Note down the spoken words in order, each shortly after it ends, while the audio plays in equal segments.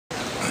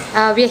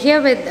We're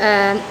here with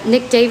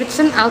Nick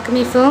Davidson,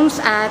 Alchemy Films,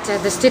 at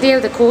the studio,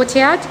 the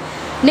Courtyard.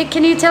 Nick,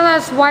 can you tell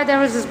us why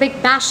there is this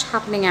big bash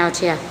happening out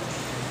here?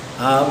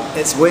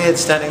 It's weird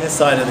standing this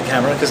side of the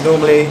camera because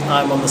normally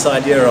I'm on the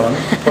side you're on,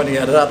 pointing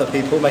at other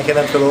people, making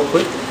them feel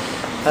awkward.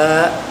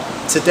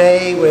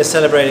 Today we're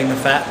celebrating the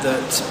fact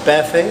that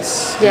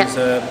Bareface, who's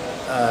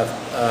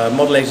a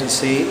model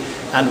agency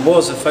and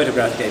was a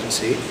photographic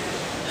agency,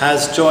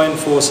 has joined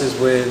forces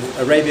with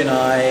Arabian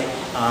Eye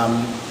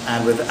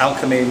and with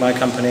Alchemy, my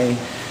company,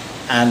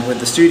 and with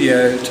the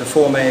studio to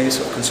form a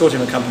sort of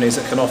consortium of companies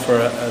that can offer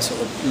a sort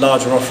of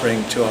larger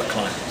offering to our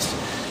clients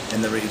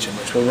in the region,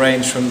 which will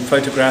range from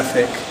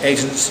photographic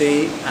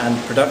agency and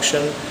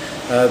production,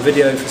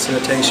 video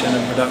facilitation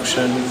and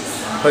production,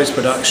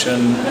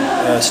 post-production,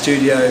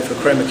 studio for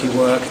chroma key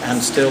work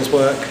and stills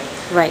work,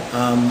 right,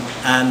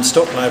 and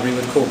stock library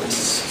with Corpus.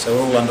 So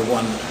we're all under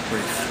one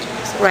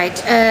roof. Right.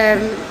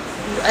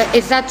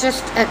 Is that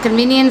just a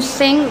convenience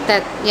thing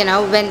that, you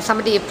know, when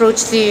somebody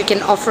approaches you, you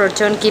can offer a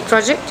turnkey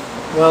project?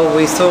 Well,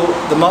 we thought,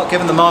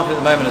 given the market at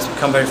the moment has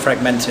become very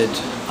fragmented,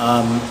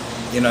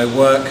 you know,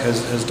 work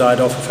has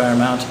died off a fair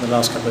amount in the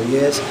last couple of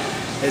years.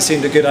 It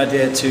seemed a good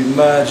idea to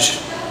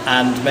merge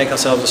and make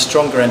ourselves a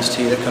stronger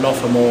entity that can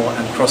offer more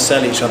and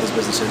cross-sell each other's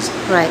businesses,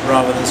 right,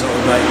 rather than sort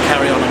of like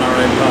carry on our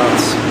own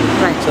paths.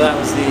 Right. So that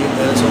was the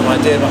sort of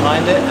idea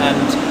behind it,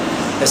 and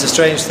it's a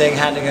strange thing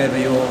handing over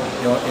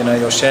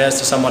your shares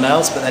to someone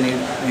else, but then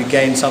you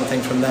gain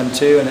something from them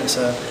too, and it's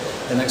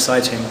an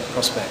exciting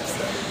prospect.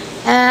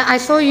 I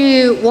saw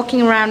you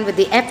walking around with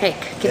the Epic.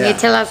 Can you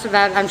tell us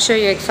about? I'm sure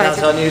you're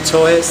excited. That's our new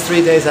toy. It's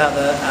 3 days out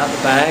the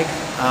bag.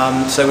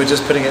 So we're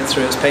just putting it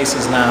through its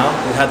paces now.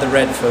 We've had the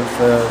Red for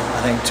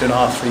I think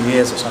 2.5, 3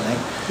 years or something.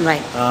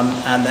 Right.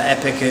 And the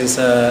Epic is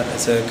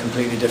it's a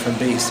completely different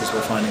beast, as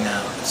we're finding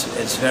out.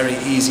 It's very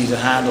easy to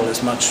handle.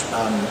 It's much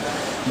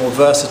more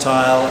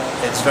versatile.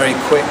 It's very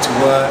quick to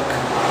work.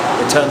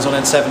 It turns on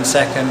in 7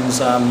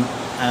 seconds,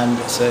 and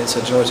it's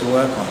a joy to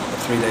work on. The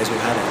 3 days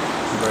we've had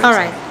it. All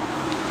right.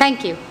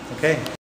 Thank you. Okay.